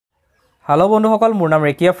Hello বন্ধুসকল মোৰ নাম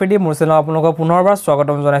RekibAfredi মোৰ চেনেল আপোনালোকক পুনৰবাৰ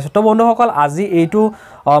স্বাগতম জনাইছো তো বন্ধুসকল আজি এইটো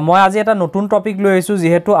মই আজি এটা নতুন টপিক লৈ আহিছো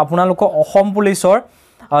যেহেতু আপোনালোকক অসম পুলিচৰ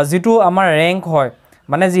যেটো আমাৰ ৰেংক হয়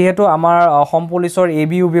মানে যেহেতু আমাৰ অসম পুলিচৰ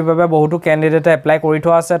ABUB বাবে বহুতো ক্যান্ডিডেট এপ্লাই কৰি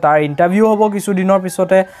থোৱা আছে তাৰ ইন্টাৰভিউ হ'ব কিছু দিনৰ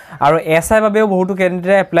পিছতে আৰু SI বাবেও বহুতো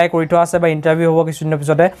ক্যান্ডিডেট এপ্লাই কৰি থোৱা আছে বা ইন্টাৰভিউ হ'ব কিছু দিনৰ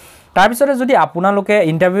পিছতে তাৰ পিছতে যদি আপোনালোকে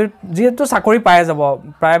ইন্টাৰভিউ যেটো চাকৰি পাই যাব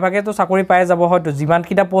প্ৰায়ভাগে তো চাকৰি পাই যাব হয়তো যিমান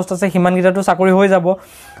কিটা পোষ্ট আছে হিমান কিটা তো চাকৰি হৈ যাব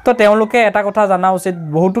তো তেওঁলোকে এটা কথা জানা উচিত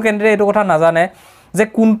বহুতো ক্যান্ডিডেট এটো কথা নাজানে যে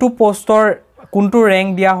কোনটো পোষ্টৰ কোনটো ৰেংক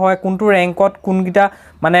দিয়া হয় কোনটো ৰেংকত কোনকিটা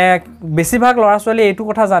মানে বেছিভাগ লৰা ছোৱালী এটো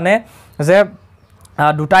কথা জানে যে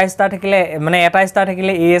দুটা স্টাৰ থাকিলে মানে এটা স্টাৰ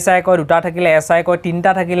থাকিলে ASI কয় দুটা থাকিলে SI কয়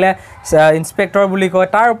তিনটা থাকিলে ইন্সপেক্টৰ বুলি কয়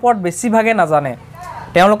তাৰ ওপৰত বেছিভাগে নাজানে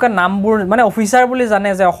তেওঁলোকে নামবোৰ মানে অফিচাৰ বুলি জানে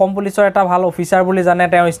যে অসম পুলিচৰ এটা ভাল অফিচাৰ বুলি জানে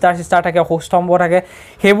তেওঁ স্টাৰ থাকে অখস্তম্ভ থাকে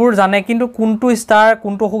হেবোৰ জানে কিন্তু কোনটো স্টাৰ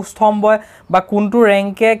কোনটো অখস্তম্ভ বা কোনটো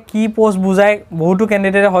ৰেংকে কি পোষ্ট বুজাই বহুতো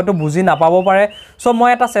ক্যান্ডিডেট হয়তো বুজি নাপাব পাৰে সো মই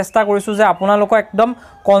এটা চেষ্টা কৰিছো যে আপোনালোকক একদম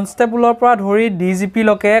কনষ্টেবলৰ পৰা ধৰি DGP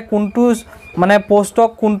লকে কোনটো মানে পোষ্টক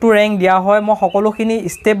কোনটো ৰেংক দিয়া হয় মই সকলোখিনি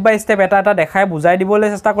স্টেপ বাই স্টেপ এটা দেখাই বুজাই দিবলৈ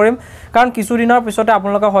চেষ্টা কৰিম কাৰণ কিছু দিনৰ পিছতে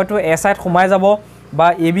আপোনালোকে হয়তো SI ত সোমাই যাব বা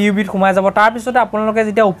ABUB ত সোমাই যাব তাৰ পিছতে আপোনালোকে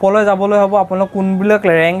যেতিয়া ওপৰলৈ যাবলৈ হ'ব আপোনালোক কোনবিলাক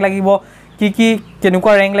ৰেংক লাগিব কি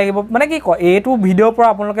কেনেকুৱা ৰেংক লাগিব মানে কি এইটো ভিডিওৰ পৰা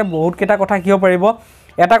আপোনালোকে বহুত কেটা কথা কিয় পাৰিব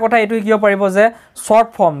এটা কথা এইটো কিয় পাৰিব যে শৰ্ট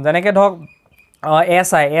ফৰ্ম যেনেকৈ ধৰক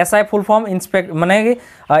SI ফুল ফৰ্ম ইন্সপেক্ট মানে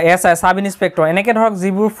SI সাব ইন্সপেক্টৰ এনেকৈ ধৰক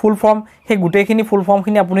যিবোৰ ফুল ফৰ্ম হে গুটেখিনি ফুল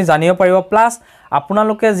ফৰ্মখিনি আপুনি জানিব পাৰিব প্লাস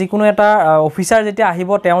আপোনালোকে যিকোনো এটা অফিচাৰ যেতিয়া আহিব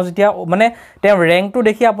তেওঁ যেতিয়া মানে তেওঁ ৰেংকটো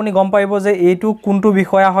দেখি আপুনি গম পাইব যে এইটো কোনটো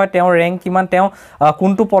বিষয়া হয় তেওঁ ৰেংক কিমান তেওঁ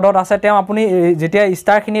কোনটো পদত আছে তেওঁ আপুনি যেতিয়া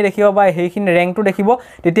স্টাৰখিনি দেখিব বা হেইখিনি ৰেংকটো দেখিব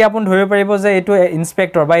তেতিয়া আপুনি ধৰিব পাৰিব যে এইটো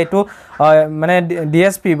ইন্সপেক্টৰ বা এইটো মানে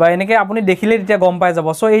DSP বা এনেকৈ আপুনি দেখিলে তেতিয়া গম পাই যাব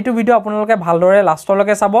সো এইটো ভিডিও আপোনালোকে ভালদৰে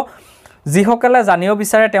লাষ্টলৈকে চাব যিসকলে জানিও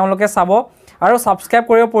বিচাৰে তেওঁলোকে চাব আৰু সাবস্ক্ৰাইব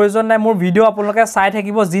কৰিব প্ৰয়োজন নাই মোৰ ভিডিও আপোনালোকে চাই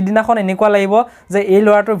থাকিব যিদিনাখন এনেকুৱা লাগিব যে এই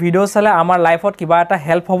লৰাটোৰ ভিডিও চালে আমাৰ লাইফত কিবা এটা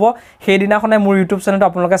হেল্প হ'ব সেই দিনাখনে মোৰ YouTube চেনেলটো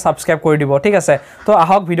আপোনালোকে সাবস্ক্ৰাইব কৰি দিব ঠিক আছে তো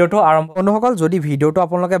আহক ভিডিওটো আৰম্ভ বন্ধুসকল যদি ভিডিওটো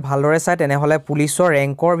আপোনালোকে ভালদৰে চাই তেনেহলে পুলিচৰ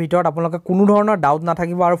ৰেংকৰ ভিতৰত আপোনালোকে কোনো ধৰণৰ ডাউট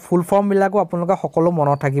নাথাকিব আৰু ফুল ফৰ্ম বিলাকো আপোনালোকে সকলো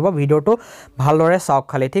মনত থাকিব ভিডিওটো ভালদৰে চাওক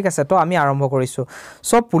খালি ঠিক আছে তো আমি আৰম্ভ কৰিছো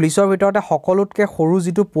সব পুলিচৰ ভিতৰতে সকলোতকে সৰু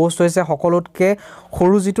যিটো পোষ্ট হৈছে সকলোতকে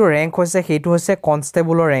সৰু যিটো ৰেংক হৈছে সেইটো হৈছে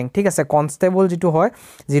কনষ্টেবলৰ ৰেংক ঠিক আছে কনষ্টেবল যেটো হয়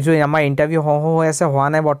যেটো আমাৰ ইন্টাৰভিউ হৈ আছে হোৱা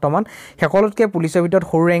নাই বৰ্তমান সকলোতকে পুলিচৰ ভিতৰত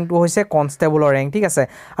সৰু ৰেংকটো হৈছে কনষ্টেবলৰ ৰেংক ঠিক আছে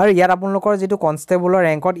আৰু ইয়াত আপোনালোকৰ যেটো কনষ্টেবলৰ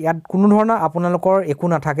ৰেংকত ইয়াত কোনো ধৰণৰ আপোনালোকৰ একো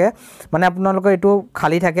নাথাকে মানে আপোনালোকৰ এটো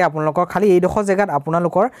খালি থাকে আপোনালোকৰ খালি এইডোখৰ জায়গাত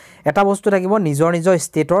আপোনালোকৰ এটা বস্তু থাকিব নিজৰ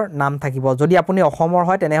ষ্টেটৰ নাম থাকিব যদি আপুনি অসমৰ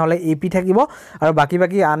হয় তেনেহলে AP থাকিব আৰু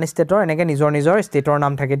বাকি আন ষ্টেটৰ এনেকৈ নিজৰ ষ্টেটৰ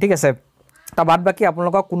নাম থাকে ঠিক আছে তা বাদ বাকি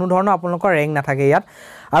আপোনালোকৰ কোনো ধৰণৰ আপোনালোকৰ ৰেংক নাথাকে ইয়াত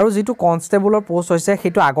আৰু যেটো কনষ্টেবলৰ পোষ্ট হৈছে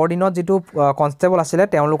হেতু আগৰ দিনত যেটো কনষ্টেবল আছিল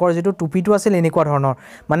তেওঁলোকৰ যেটো টুপিটো আছিল এনেকুৱা ধৰণৰ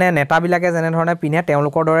মানে নেতা বিলাকে যেনে ধৰণে পিনে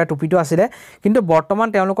তেওঁলোকৰ দৰে টুপিটো আছিল কিন্তু বৰ্তমান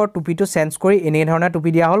তেওঁলোকৰ টুপিটো চেঞ্জ কৰি এনে ধৰণে টুপি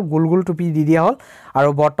দিয়া হল গুল টুপি দি দিয়া হল আৰু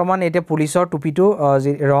বৰ্তমান এতে পুলিচৰ টুপিটো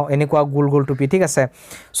এনেকুৱা গুল টুপি ঠিক আছে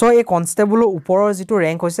সো এই কনষ্টেবলৰ ওপৰৰ যেটো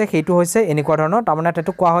ৰেংক হৈছে হেতু হৈছে এনেকুৱা ধৰণৰ তাৰমানে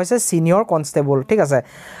তেটো কোৱা হৈছে সিনিয়ৰ কনষ্টেবল ঠিক আছে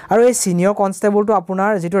আৰু এই সিনিয়ৰ কনষ্টেবলটো আপোনাৰ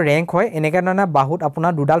যেটো ৰেংক হয় এনেকা ধৰণে বাহুত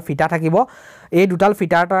আপোনাৰ দুডাল ফিটা থাকিব এই দুডাল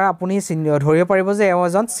ফিটাৰ দ্বাৰা আপুনি ধৰিব পাৰিব যে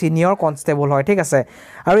এজন সিনিয়ৰ কনষ্টেবল হয় ঠিক আছে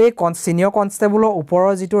আৰু এই সিনিয়ৰ কনষ্টেবলৰ ওপৰৰ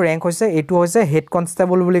যেটো ৰেংক হৈছে এটো হৈছে হেড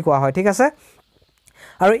কনষ্টেবল বুলি কোৱা হয় ঠিক আছে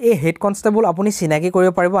আৰু এই হেড কনষ্টেবল আপুনি চিনাকি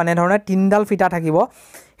কৰিব পাৰিব আনে ধৰণে তিনডাল ফিটা থাকিব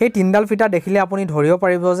এই তিনডাল ফিটা দেখিলে আপুনি ধৰিব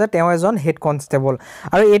পাৰিব যে তেওঁ এজন হেড কনষ্টেবল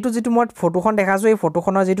আৰু এটো যেটো মই ফটোখন দেখাছো এই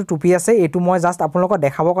ফটোখনৰ যেটো টুপি আছে এটো মই জাস্ট আপোনালোকক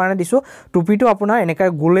দেখাবৰ কাৰণে দিছো টুপিটো আপোনাৰ এনেকা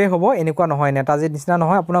গুলে হ'ব এনেকুৱা নহয় নেতা যে নিচিনা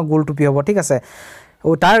নহয় আপোনাৰ গুল টুপি হ'ব ঠিক আছে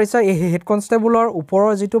ও তাৰ পিছত এই হেড কনষ্টেবলৰ ওপৰৰ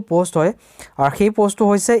যেটো পোষ্ট হয় আৰু সেই পোষ্টটো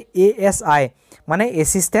হৈছে ASI মানে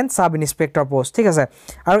এসিস্ট্যান্ট সাব ইন্সপেক্টৰ পোষ্ট ঠিক আছে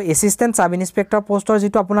আৰু এসিস্ট্যান্ট সাব ইন্সপেক্টৰ পোষ্টৰ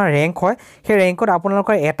যেটো আপোনাৰ ৰেংক হয় সেই ৰেংকত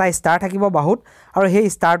আপোনালোকৰ এটা ষ্টাৰ থাকিব বাহুত আৰু সেই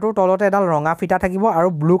ষ্টাৰটোৰ তলতে এডাল ৰঙা ফিটা থাকিব আৰু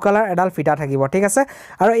ব্লু কালাৰ এডাল ফিটা থাকিব ঠিক আছে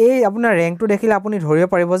আৰু এই আপোনাৰ ৰেংকটো দেখিলে আপুনি ধৰিব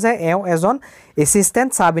পাৰিব যে এওঁ এজন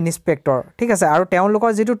এসিস্ট্যান্ট সাব ইন্সপেক্টৰ ঠিক আছে আৰু তেওঁলোকৰ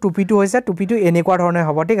যেটো টুপিটো হৈছে টুপিটো এনেকুৱা ধৰণে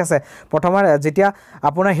হ'ব ঠিক আছে প্ৰথমে যেতিয়া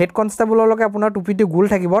আপোনাৰ হেড কনষ্টেবললৈকে আপোনাৰ টুপিটো গুল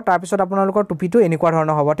থাকিব তাৰ পিছত আপোনালোকৰ টুপিটো এনেকুৱা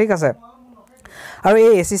ধৰণৰ হ'ব ঠিক আছে আৰু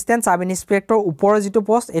এই এসিস্ট্যান্ট সাব ইন্সপেক্টৰ ওপৰৰ যেটো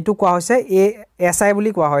পোষ্ট এটো কোৱা হৈছে এএসআই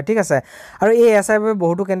বুলি কোৱা হয় ঠিক আছে আৰু এই এএসআই বাবে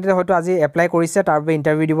বহুতো কেন্দ্ৰে হয়তো আজি এপ্লাই কৰিছে তাৰ বাবে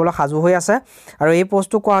ইন্টাৰভিউ দিবলৈ সাজু হৈ আছে আৰু এই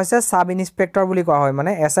পোষ্টটো কোৱা হৈছে সাব ইন্সপেক্টৰ বুলি কোৱা হয়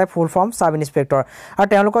মানে এসআই ফুল ফৰ্ম সাব ইন্সপেক্টৰ আৰু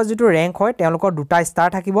তেওঁলোকৰ যেটো ৰেংক হয় তেওঁলোকৰ দুটা ষ্টাৰ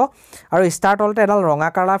থাকিব আৰু ষ্টাৰ তলতে এডাল ৰঙা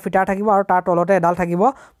কালাৰ ফিটা থাকিব আৰু তাৰ তলতে এডাল থাকিব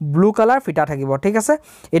ব্লু কালাৰ ফিটা থাকিব ঠিক আছে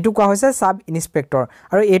এটো কোৱা হৈছে সাব ইন্সপেক্টৰ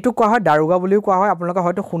আৰু এটো কোৱা হয় দাৰোগা বুলিও কোৱা হয় আপোনালোকে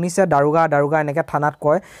হয়তো শুনিছে দাৰোগা এনেকৈ থানাত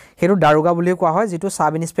কয় হেতু দাৰোগা বুলিও কোৱা হয় যেটো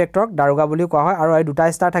সাব ইন্সপেক্টৰক দাৰোগা বুলিও কোৱা হয় আৰু এই দুটা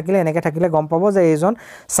ষ্টাৰ থাকিলে এনেকৈ থাকিলে গম পাব যে এইজন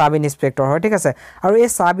সাব ইন্সপেক্টৰ হয় ঠিক আছে আৰু এই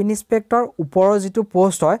সাব ইন্সপেক্টৰ ওপৰৰ যেটো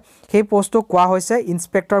পোষ্ট হয় সেই পোষ্টটো কোৱা হৈছে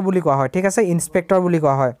ইন্সপেক্টৰ বুলি কোৱা হয় ঠিক আছে ইন্সপেক্টৰ বুলি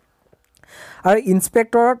কোৱা হয় আৰু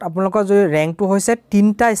ইন্সপেক্টৰত আপোনালোকৰ যে ৰেংকটো হৈছে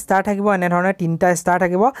 3টা ষ্টাৰ থাকিব এনে ধৰণে 3টা ষ্টাৰ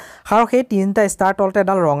থাকিব আৰু সেই 3টা ষ্টাৰ তলতে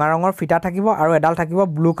এডাল ৰঙা ৰঙৰ ফিটা থাকিব আৰু এডাল থাকিব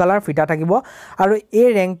ব্লু কালাৰ ফিটা থাকিব আৰু এই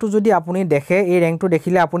ৰেংকটো যদি আপুনি দেখে এই ৰেংকটো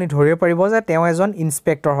দেখিলে আপুনি ধৰিব পাৰিব যে তেওঁ এজন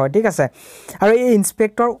ইন্সপেক্টৰ হয় ঠিক আছে আৰু এই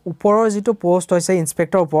ইন্সপেক্টৰ ওপৰৰ যেটো পোষ্ট হৈছে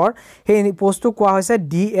ইন্সপেক্টৰ ওপৰ সেই পোষ্টটো কোৱা হৈছে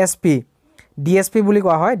ডিএসপি বুলি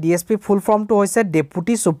কোৱা হয় ডিএসপি ফুল ফৰ্মটো হৈছে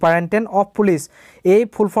ডেপুটি সুপাৰিনটেন্ডেন্ট অফ পুলিচ এই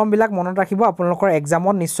ফুল ফৰ্ম বিলাক মনত ৰাখিব আপোনালোকৰ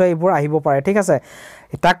এক্সামত নিশ্চয় এইবোৰ আহিব পাৰে ঠিক আছে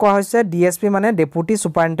এটা কোৱা হৈছে ডিএসপি মানে ডেপুটি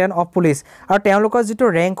সুপাৰিনটেন্ডেন্ট অফ পুলিচ আৰু তেওঁলোকৰ যেটো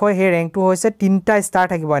ৰেংক হয় সেই ৰেংকটো হৈছে 3টা ষ্টাৰ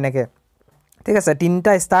থাকিব এনেকৈ ঠিক আছে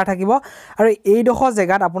 3টা ষ্টাৰ থাকিব আৰু এই দখ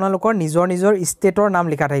জেগাত আপোনালোকৰ নিজৰ ষ্টেটৰ নাম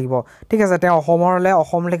লিখা থাকিব ঠিক আছে তেওঁ অসমৰ হলে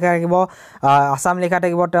অসম লিখা থাকিব আসাম লিখা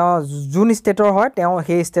থাকিব তেওঁ জুন ষ্টেটৰ হয় তেওঁ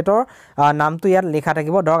সেই ষ্টেটৰ নামটো ইয়াত লিখা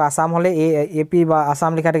থাকিব ধৰক আসাম হলে এপি বা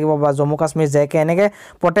আসাম লিখা থাকিব বা জম্মু কাশ্মীৰ জেকে এনেকৈ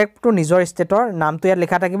প্ৰত্যেকটো নিজৰ ষ্টেটৰ নামটো ইয়াত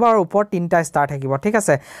লিখা থাকিব আৰু ওপৰত 3টা ষ্টাৰ থাকিব ঠিক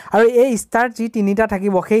আছে আৰু এই ষ্টাৰ যি 3টা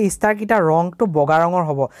থাকিব সেই ষ্টাৰ কিটা ৰংটো বগা ৰঙৰ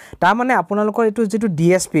হ'ব তাৰ মানে আপোনালোকৰ এটো যেটো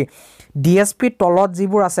ডিএসপি তলত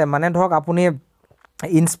যিবোৰ আছে মানে ধৰক আপুনি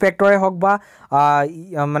ইন্সপেক্টৰে হক বা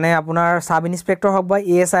মানে আপোনাৰ সাব ইন্সপেক্টৰ হক বা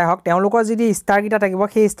এএসআই হক তেওঁলোকৰ যদি ষ্টাৰ কিটা থাকিব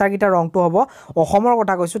সেই ষ্টাৰ কিটা ৰংটো হ'ব অসমৰ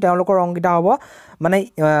কথা কৈছো তেওঁলোকৰ ৰং কিটা হ'ব মানে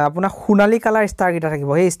আপোনাৰ সোণালী কালাৰ ষ্টাৰ কিটা থাকিব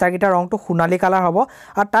সেই ষ্টাৰ কিটা ৰংটো সোণালী কালাৰ হ'ব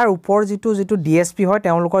আৰু তাৰ ওপৰ যেটো ডিএসপি হয়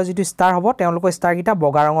তেওঁলোকৰ যেটো ষ্টাৰ হ'ব তেওঁলোকৰ ষ্টাৰ কিটা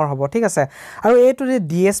বগা ৰঙৰ হ'ব ঠিক আছে আৰু এইটো যে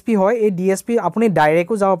ডিএসপি হয় এই ডিএসপি আপুনি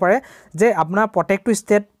ডাইৰেক্টও যাব পাৰে যে আপোনাৰ প্ৰত্যেকটো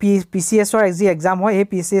ষ্টেট পিসিএছৰ যি এক্সাম হয় এই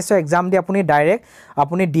পিসিএছৰ এক্সাম দি আপুনি ডাইৰেক্ট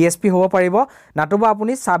আপুনি ডিএসপি হ'ব পাৰিব নাটোবা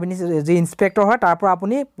আপুনি সাব যি ইন্সপেক্টৰ হয় তাৰ পৰা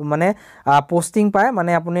আপুনি মানে পোষ্টিং পায়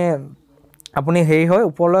মানে আপুনি হেৰি হয়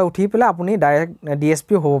ওপৰলৈ উঠি পেলাই আপুনি ডাইৰেক্ট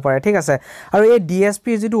ডিএসপি হ'ব পাৰে ঠিক আছে আৰু এই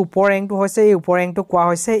ডিএসপি যেটো ওপৰ ৰেংকটো হৈছে এই ওপৰ ৰেংকটো কোৱা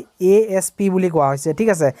হৈছে এএসপি বুলি কোৱা হৈছে ঠিক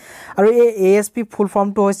আছে আৰু এই এএসপি ফুল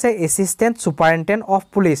ফৰ্মটো হৈছে assistant সুপাৰিনটেন্ডেন্ট of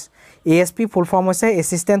police ASP full form হৈছে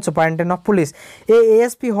এসিস্ট্যান্ট সুপাৰিনটেন্ডেন্ট অফ পুলিচ এই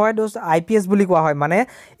এএসপি হয় দোস্ত আইপিএস বুলি কোৱা হয় মানে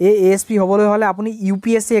এই এএসপি হ'বলৈ হলে আপুনি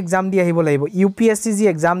ইউপিএসসি এক্সাম দি আহিব লাগিব ইউপিএসসি যি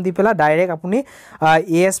এক্সাম দি পেলা ডাইৰেক্ট আপুনি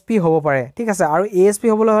এএসপি হ'ব পাৰে ঠিক আছে আৰু এএসপি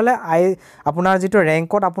হ'বলৈ হলে আপোনাৰ যেটো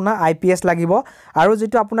ৰেংকত আপোনাৰ আইপিএস লাগিব আৰু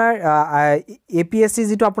যেটো আপোনাৰ এপিএসসি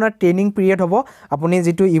যেটো আপোনাৰ ট্ৰেইনিং পিৰিয়ড হ'ব আপুনি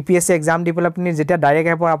যেটো ইউপিএসসি এক্সাম দি পেলা আপুনি যেতিয়া ডাইৰেক্ট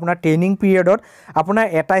আহিব আপোনাৰ ট্ৰেইনিং পিৰিয়ডত আপোনাৰ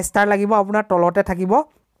এটা ষ্টাৰ লাগিব আপোনাৰ তলতে থাকিব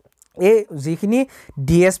এই যিখিনি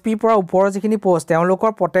ডিএসপি পৰা ওপৰৰ যিখিনি পোষ্ট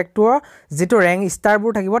তেওঁলোকৰ প্ৰত্যেকটোৰ যেটো ৰেংক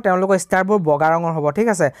ষ্টাৰবোৰ থাকিব তেওঁলোকৰ ষ্টাৰবোৰ বগা ৰঙৰ হ'ব ঠিক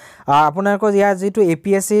আছে আপোনালোকৰ ইয়াৰ যেটো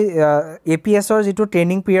এপিএছৰ যেটো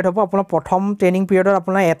ট্ৰেইনিং পিৰিয়ড হ'ব আপোনাৰ প্ৰথম ট্ৰেইনিং পিৰিয়ডত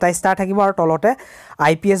আপোনাৰ এটা ষ্টাৰ থাকিব আৰু তলতে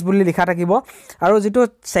আইপিএছ বুলি লিখা থাকিব আৰু যেটো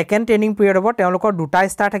সেকেন্ড ট্ৰেইনিং পিৰিয়ড হ'ব তেওঁলোকৰ দুটা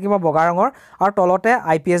ষ্টাৰ থাকিব বগা ৰঙৰ আৰু তলতে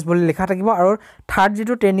আইপিএছ বুলি লিখা থাকিব আৰু থাৰ্ড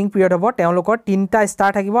যেটো ট্ৰেইনিং পিৰিয়ড হ'ব তেওঁলোকৰ 3টা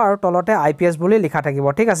ষ্টাৰ থাকিব আৰু তলতে আইপিএছ বুলি লিখা থাকিব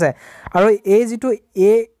ঠিক আছে আৰু এই যেটো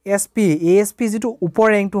এএসপি যেটো ওপৰ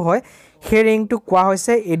ৰেংকটো হয় সেই ৰেংকটো কোৱা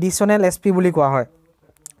হৈছে এডিশনাল এসপি বুলি কোৱা হয়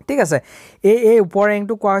ঠিক আছে এই ওপৰ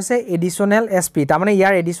ৰেংকটো কোৱা হৈছে এডিশনাল এসপি তাৰ মানে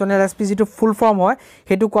ইয়াৰ এডিশনাল এসপি যেটো ফুল ফৰ্ম হয়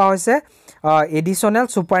হেতু কোৱা হৈছে এডিশনাল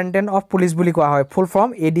সুপাৰিনটেন্ডেন্ট অফ পুলিচ বুলি কোৱা হয় ফুল ফৰ্ম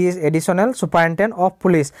এডিশনাল সুপাৰিনটেন্ডেন্ট অফ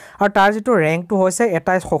পুলিচ আৰু তাৰ যেটো ৰেংকটো হৈছে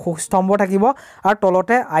এটা অশোক স্তম্ভ থাকিব আৰু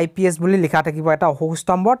তলতে আইপিএছ বুলি লিখা থাকিব এটা অশোক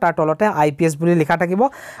স্তম্ভ তাৰ তলতে আইপিএছ বুলি লিখা থাকিব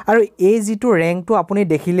আৰু এই যেটো ৰেংকটো আপুনি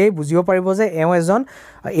দেখিলেই বুজিব পাৰিব যে এও এজন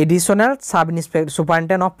additional sub inspector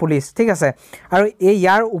সুপাৰিনটেন্ডেন্ট of police ঠিক আছে আৰু এই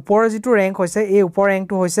ইয়াৰ ওপৰৰ যেটো ৰেংক হৈছে এই ওপৰ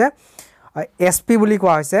ৰেংকটো হৈছে এসপি বুলি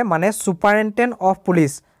কোৱা হৈছে মানে সুপাৰিনটেন্ডেন্ট অফ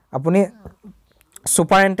পুলিচ আপুনি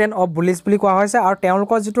সুপাৰিনটেন্ডেন্ট অফ পুলিচ বুলি কোৱা হৈছে আৰু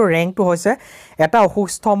তেওঁলোকৰ যেটো ৰেংকটো হৈছে এটা অশোক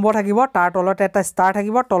স্তম্ভ থাকিব তাৰ তলতে এটা ষ্টাৰ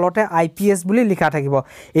থাকিব তলতে আইপিএছ বুলি লিখা থাকিব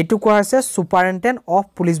এটো কোৱা হৈছে সুপাৰিনটেন্ডেন্ট অফ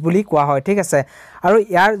পুলিচ বুলি কোৱা হয় ঠিক আছে আৰু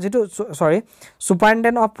ইয়াৰ যেটো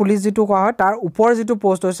সুপাৰিনটেন্ডেন্ট অফ পুলিচ যেটো কোৱা হয় তাৰ ওপৰ যেটো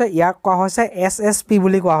পোষ্ট হৈছে ইয়াক কোৱা হৈছে এসএসপি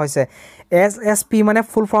বুলি কোৱা হৈছে এসএসপি মানে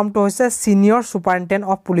ফুল ফৰ্মটো হৈছে সিনিয়ৰ সুপাৰিনটেন্ডেন্ট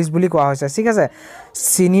অফ পুলিচ বুলি কোৱা হৈছে ঠিক আছে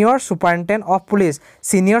senior সুপাৰিনটেন্ডেন্ট of police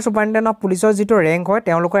senior সুপাৰিনটেন্ডেন্ট of পুলিচৰ যেটো ৰেংক হয়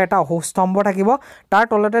তেওঁলোকৰ এটা অশোক স্তম্ভ থাকিব তাৰ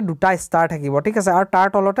তলতে দুটা ষ্টাৰ থাকিব ঠিক আছে আৰু তাৰ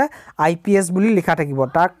তলতে আইপিএছ বুলি লিখা থাকিব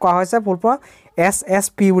তাক কোৱা হৈছে ফুল ফৰ্ম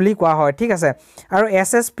এসএসপি বুলি কোৱা হয় ঠিক আছে আৰু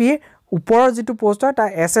এসএসপি ওপৰৰ যিটো পোষ্ট হয় তাৰ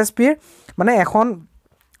এছএছপিৰ মানে এখন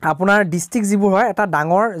আপোনাৰ ডিস্ট্ৰিক্ট যিবোৰ হয় এটা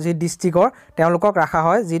ডাঙৰ যি ডিস্ট্ৰিক্টৰ তেওঁলোকক ৰাখা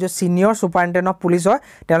হয় যিটো সিনিয়ৰ সুপাৰিনটেণ্ডেণ্ট অফ পুলিচ হয়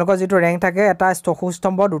তেওঁলোকৰ যিটো ৰেংক থাকে এটা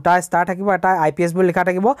স্তম্ভ দুটা ষ্টাৰ থাকিব এটা আইপিএছ বুলি লিখা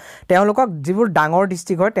থাকিব তেওঁলোকক যিবোৰ ডাঙৰ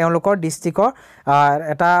ডিস্ট্ৰিক্ট হয় তেওঁলোকৰ ডিস্ট্ৰিক্টৰ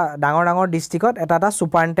এটা ডাঙৰ ডিস্ট্ৰিক্টত এটা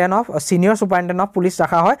superintendent of senior superintendent of police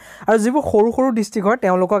ৰাখা হয় আৰু যিবোৰ সৰু ডিস্ট্ৰিক্ট হয়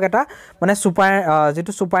তেওঁলোকক এটা মানে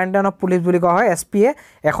যিটো সুপাৰিনটেণ্ডেণ্ট অফ পুলিচ বুলি কোৱা হয় এছপিএ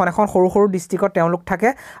এখন সৰু ডিস্ট্ৰিক্টত তেওঁলোক থাকে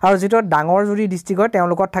আৰু যিটো ডাঙৰ যদি ডিস্ট্ৰিক্ট হয়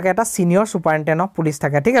তেওঁলোকত থাকে এটা সিনিয়ৰ সুপাৰিনটেণ্ডেণ্ট অফ পুলিচ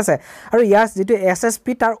থাকে ঠিক আছে আৰু ইয়াৰ যিটো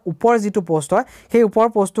এছএছপি তাৰ ওপৰ যিটো পোষ্ট হয় সেই ওপৰ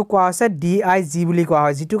পোষ্টটো কোৱা হৈছে ডিআইজি বুলি কোৱা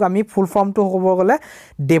হয় যিটোক আমি ফুল ফৰ্মটো হ'ব গ'লে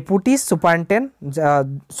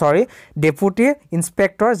deputy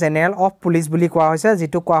inspector general of police বুলি কোৱা হৈছে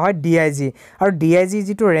যিটো কোৱা হয় ডিআইজি আৰু ডিআইজি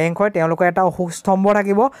যিটো ৰেংক হয় তেওঁলোকৰ এটা স্তম্ভ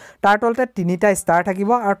থাকিব তাৰ তলতে 3টা ষ্টাৰ থাকিব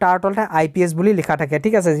আৰু তাৰ তলতে আইপিএছ বুলি লিখা থাকে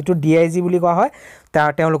ঠিক আছে যিটো ডিআইজি বুলি কোৱা হয়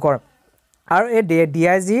তেওঁলোকৰ আৰু এই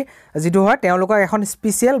ডিআইজি যিটো হয় তেওঁলোকক এখন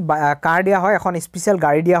স্পেচিয়েল কাৰ দিয়া হয় এখন স্পেচিয়েল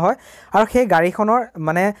গাড়ী দিয়া হয় আৰু সেই গাড়ীখনৰ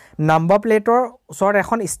মানে নাম্বাৰ প্লেটৰ ওচৰত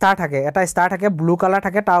এখন ষ্টাৰ থাকে এটা ষ্টাৰ থাকে ব্লু কালাৰ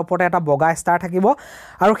থাকে তাৰ ওপৰতে এটা বগা ষ্টাৰ থাকিব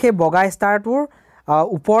আৰু সেই বগা ষ্টাৰটোৰ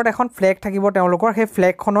ওপৰত এখন ফ্লেগ থাকিব তেওঁলোকৰ সেই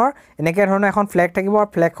ফ্লেগখনৰ এনেকৈ ধৰণৰ এখন ফ্লেগ থাকিব আৰু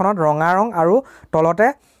ফ্লেগখনত ৰঙা ৰং আৰু তলতে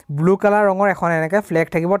ব্লু কালাৰ ৰঙৰ এখন এনেকৈ ফ্লেগ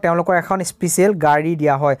থাকিব তেওঁলোকৰ এখন স্পেচিয়েল গাড়ী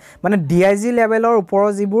দিয়া হয় মানে ডিআইজি লেভেলৰ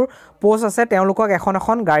ওপৰৰ যিবোৰ পোষ্ট আছে তেওঁলোকক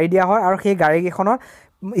এখন গাড়ী দিয়া হয় আৰু সেই গাড়ীকেইখনৰ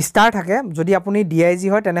ষ্টাৰ থাকে যদি আপুনি ডিআইজি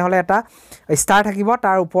হয় তেনেহ'লে এটা ষ্টাৰ থাকিব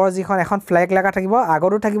তাৰ ওপৰত যিখন এখন ফ্লেগ লগা থাকিব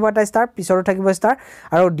আগতো থাকিব এটা ষ্টাৰ পিছতো থাকিব ষ্টাৰ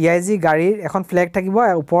আৰু ডিআইজি গাড়ীৰ এখন ফ্লেগ থাকিব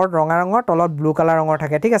ওপৰত ৰঙা ৰঙৰ তলত ব্লু কালাৰ ৰঙৰ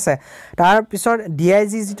থাকে ঠিক আছে তাৰপিছত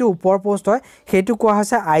ডিআইজি যিটো ওপৰ পোষ্ট হয় সেইটো কোৱা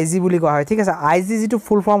হৈছে আইজি বুলি কোৱা হয় ঠিক আছে আইজি যিটো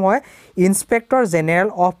ফুল ফৰ্ম হয় ইন্সপেক্টৰ জেনেৰেল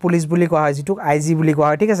অফ পুলিচ বুলি কোৱা হয় যিটোক আইজি বুলি কোৱা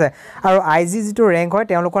হয় ঠিক আছে আৰু আইজি যিটো ৰেংক হয়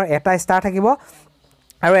তেওঁলোকৰ এটা ষ্টাৰ থাকিব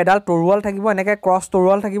আৰু এডাল তৰুৱাল থাকিব এনেকৈ ক্ৰছ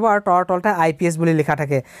তৰুৱাল থাকিব আৰু তাৰ তলতে আইপিএছ বুলি লিখা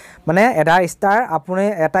থাকে মানে এটা ষ্টাৰ আপুনি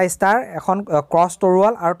এটা ষ্টাৰ এখন ক্ৰছ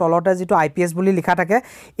তৰুৱাল আৰু তলতে যিটো আইপিএছ বুলি লিখা থাকে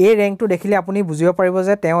এই ৰেংকটো দেখিলে আপুনি বুজিব পাৰিব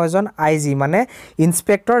যে তেওঁ এজন আইজি মানে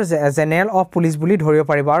ইন্সপেক্টৰ জেনেৰেল অফ পুলিচ বুলি ধৰিব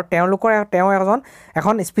পাৰিব আৰু তেওঁ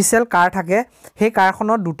এখন স্পেচিয়েল কাৰ থাকে সেই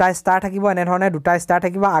কাৰখনত দুটা ষ্টাৰ থাকিব এনেধৰণে দুটা ষ্টাৰ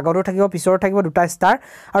থাকিব আগতো থাকিব পিছতো থাকিব দুটা ষ্টাৰ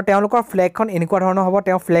আৰু তেওঁলোকৰ ফ্লেগখন এনেকুৱা ধৰণৰ হ'ব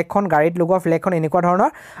তেওঁ ফ্লেগখন গাড়ীত লগোৱা ফ্লেগখন এনেকুৱা ধৰণৰ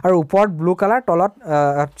আৰু ওপৰত ব্লু কালাৰ তলত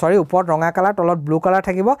ওপৰত ৰঙা কালাৰ তলত ব্লু কালাৰ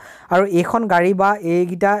থাকিব আৰু এইখন গাড়ী বা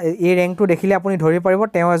এই ৰেংকটো দেখিলে আপুনি ধৰিব পাৰিব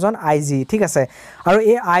তেওঁ এজন আইজি ঠিক আছে আৰু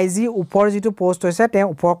এই আইজি ওপৰ যিটো পোষ্ট হৈছে তেওঁ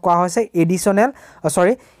ওপৰত কোৱা হৈছে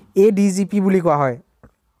এডিজিপি বুলি কোৱা হয়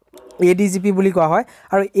এডিজিপি বুলি কোৱা হয়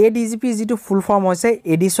আৰু এডিজিপি যিটো ফুল ফৰ্ম হৈছে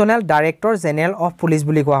এডিশনেল ডাইৰেক্টৰ জেনেৰেল অফ পুলিচ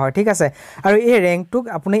বুলি কোৱা হয় ঠিক আছে আৰু এই ৰেংকটোক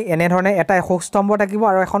আপুনি এনেধৰণে এটা স্তম্ভ থাকিব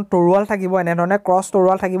আৰু এখন তৰুৱাল থাকিব এনেধৰণে ক্ৰছ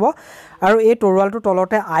তৰুৱাল থাকিব আৰু এই তৰুৱালটোৰ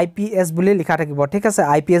তলতে আইপিএছ বুলি লিখা থাকিব ঠিক আছে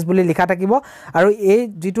আইপিএছ বুলি লিখা থাকিব আৰু এই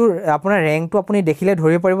যিটো আপোনাৰ ৰেংকটো আপুনি দেখিলে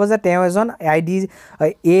ধৰিব পাৰিব যে তেওঁ এজন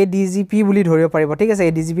এডিজিপি বুলি ধৰিব পাৰিব ঠিক আছে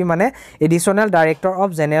এডিজিপি মানে এডিশনেল ডাইৰেক্টৰ অফ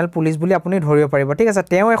জেনেৰেল পুলিচ বুলি আপুনি ধৰিব পাৰিব ঠিক আছে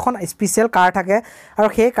তেওঁ এখন স্পেচিয়েল কাৰ থাকে আৰু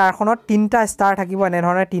সেই কাৰখনত 3টা ষ্টাৰ থাকিব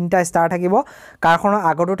এনেধৰণে 3টা ষ্টাৰ থাকিব কাৰখনৰ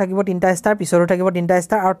আগতো থাকিব 3টা ষ্টাৰ পিছতো থাকিব 3টা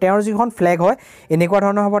ষ্টাৰ আৰু তেওঁৰ যিখন ফ্লেগ হয় এনেকুৱা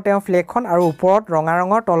ধৰণৰ হ'ব তেওঁৰ ফ্লেগখন আৰু ওপৰত ৰঙা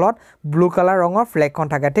ৰঙৰ তলত ব্লু কালাৰ ৰঙৰ ফ্লেগখন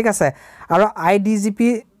থাকে ঠিক আছে আৰু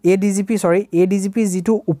এডিজিপি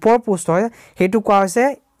যিটো ওপৰ পোষ্ট হয় সেইটো কোৱা হৈছে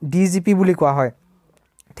ডিজিপি বুলি কোৱা হয়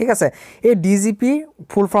ঠিক আছে এই ডিজিপি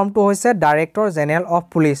ফুল ফৰ্মটো হৈছে director general of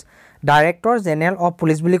police director general of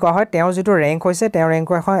police বুলি কোৱা হয় তেওঁৰ যিটো ৰেংক হৈছে তেওঁৰ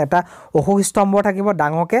ৰেংকৰ এখন এটা স্তম্ভ থাকিব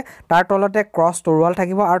ডাঙৰকৈ তাৰ তলতে ক্ৰছ তৰুৱাল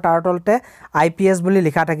থাকিব আৰু তাৰ তলতে আইপিএছ বুলি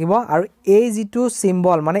লিখা থাকিব আৰু এই যিটো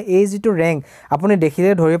চিম্বল মানে এই যিটো ৰেংক আপুনি দেখিলে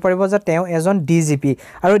ধৰিব পাৰিব যে তেওঁ এজন ডিজিপি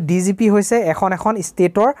আৰু ডিজিপি হৈছে এখন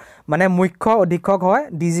ষ্টেটৰ মানে মুখ্য অধীক্ষক হয়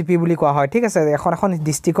ডিজিপি বুলি কোৱা হয় ঠিক আছে এখন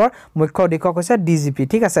ডিষ্ট্ৰিক্টৰ মুখ্য অধীক্ষক হৈছে ডিজিপি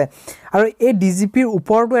ঠিক আছে আৰু এই ডিজিপিৰ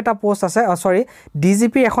ওপৰতো এটা পোষ্ট আছে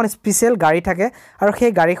ডিজিপিৰ এখন স্পেচিয়েল গাড়ী থাকে আৰু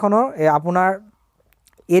সেই গাড়ীখনৰ আপোনাৰ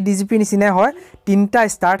এডিজিপি নিচিনাই হয় 3টা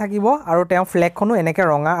ষ্টাৰ থাকিব আৰু তেওঁ ফ্লেগখনো এনেকৈ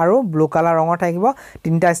ৰঙা আৰু ব্লু কালাৰ ৰঙৰ থাকিব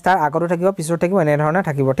 3টা ষ্টাৰ আগতো থাকিব পিছতো থাকিব এনেধৰণে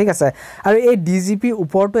থাকিব ঠিক আছে আৰু এই ডিজিপি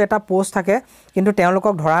ওপৰতো এটা পোষ্ট থাকে কিন্তু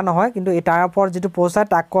তেওঁলোকক ধৰা নহয় কিন্তু তাৰ ওপৰত যিটো পোষ্ট হয়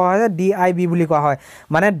তাক কোৱা হয় ডিআইবি বুলি কোৱা হয়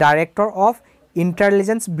মানে ডাইৰেক্টৰ অফ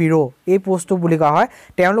ইণ্টেলিজেন্স ব্যুৰ এই পোষ্টটো বুলি কোৱা হয়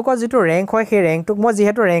তেওঁলোকৰ যিটো ৰেংক হয় সেই ৰেংকটোক মই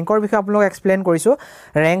যিহেতু ৰেংকৰ বিষয়ে আপোনালোকক এক্সপ্লেইন কৰিছোঁ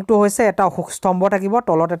ৰেংকটো হৈছে এটা স্তম্ভ থাকিব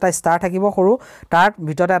তলত এটা ষ্টাৰ থাকিব সৰু তাৰ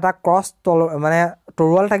ভিতৰতে এটা ক্ৰছ মানে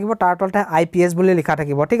তৰুৱাল থাকিব তাৰ তলতে আইপিএছ বুলি লিখা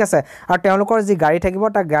থাকিব ঠিক আছে আৰু তেওঁলোকৰ যি গাড়ী থাকিব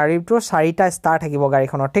তাৰ গাড়ীটোৰ 4টা ষ্টাৰ থাকিব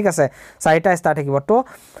গাড়ীখনৰ ঠিক আছে 4টা ষ্টাৰ থাকিব তো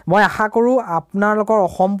মই আশা কৰোঁ আপোনালোকৰ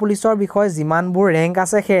অসম পুলিচৰ বিষয়ে যিমানবোৰ ৰেংক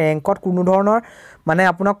আছে সেই ৰেংকত কোনো ধৰণৰ মানে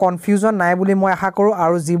আপোনাৰ কনফিউজন নাই বুলি মই আশা কৰোঁ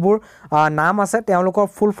আৰু যিবোৰ নাম আছে তেওঁলোকৰ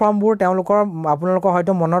ফুল ফৰ্মবোৰ আপোনালোকৰ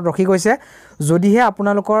হয়তো মনত ৰখি গৈছে যদিহে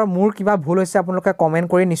আপোনালোকৰ মোৰ কিবা ভুল হৈছে আপোনালোকে কমেণ্ট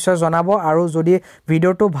কৰি নিশ্চয় জনাব আৰু যদি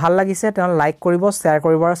ভিডিঅ'টো ভাল লাগিছে তেতিয়াহ'লে লাইক কৰিব শ্বেয়াৰ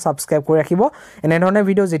কৰিব আৰু ছাবস্ক্ৰাইব কৰি ৰাখিব এনেধৰণে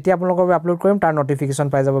ভিডিঅ' যেতিয়া আপোনালোকৰ বাবে আপলোড কৰিম তাৰ নটিফিকেশ্যন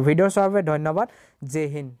পাই যাব ভিডিঅ' চোৱাৰ বাবে ধন্যবাদ জয়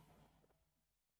হিন্দ